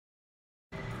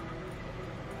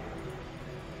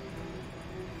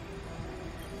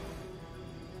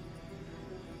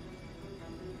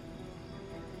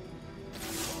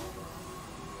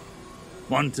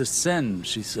One to send,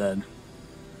 she said.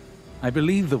 I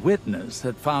believe the witness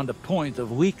had found a point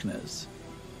of weakness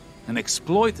and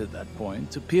exploited that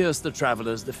point to pierce the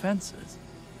traveler's defenses.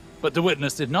 But the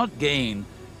witness did not gain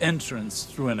entrance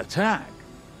through an attack.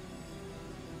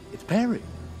 It parried.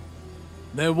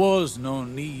 There was no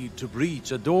need to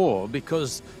breach a door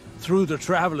because through the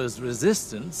traveler's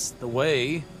resistance, the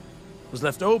way was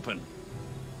left open.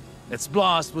 Its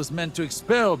blast was meant to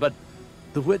expel, but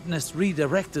the witness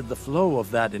redirected the flow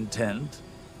of that intent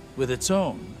with its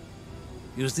own,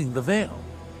 using the veil.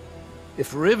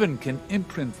 If Riven can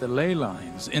imprint the ley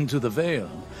lines into the veil,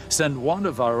 send one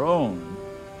of our own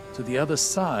to the other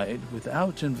side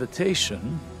without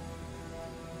invitation,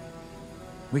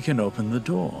 we can open the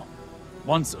door.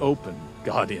 Once open,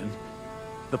 Guardian,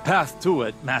 the path to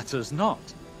it matters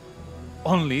not.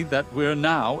 Only that we're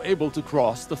now able to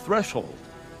cross the threshold.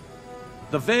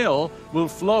 The veil will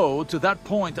flow to that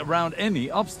point around any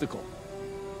obstacle.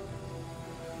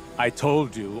 I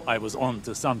told you I was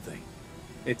onto something.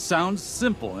 It sounds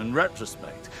simple in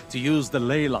retrospect to use the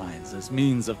ley lines as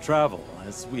means of travel,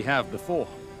 as we have before.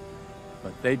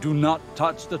 But they do not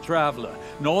touch the traveler,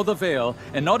 nor the veil,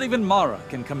 and not even Mara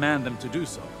can command them to do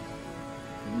so.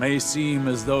 It may seem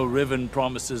as though Riven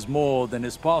promises more than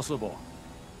is possible,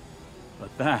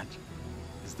 but that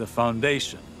is the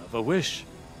foundation of a wish.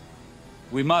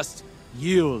 We must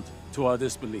yield to our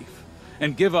disbelief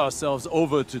and give ourselves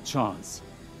over to chance.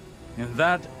 In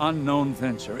that unknown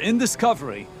venture, in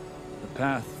discovery, the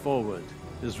path forward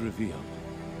is revealed.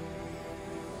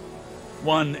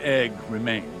 One egg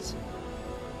remains.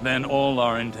 Then all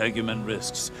our integument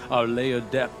risks, our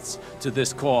layered depths to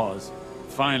this cause,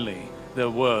 finally, their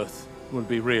worth will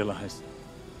be realized.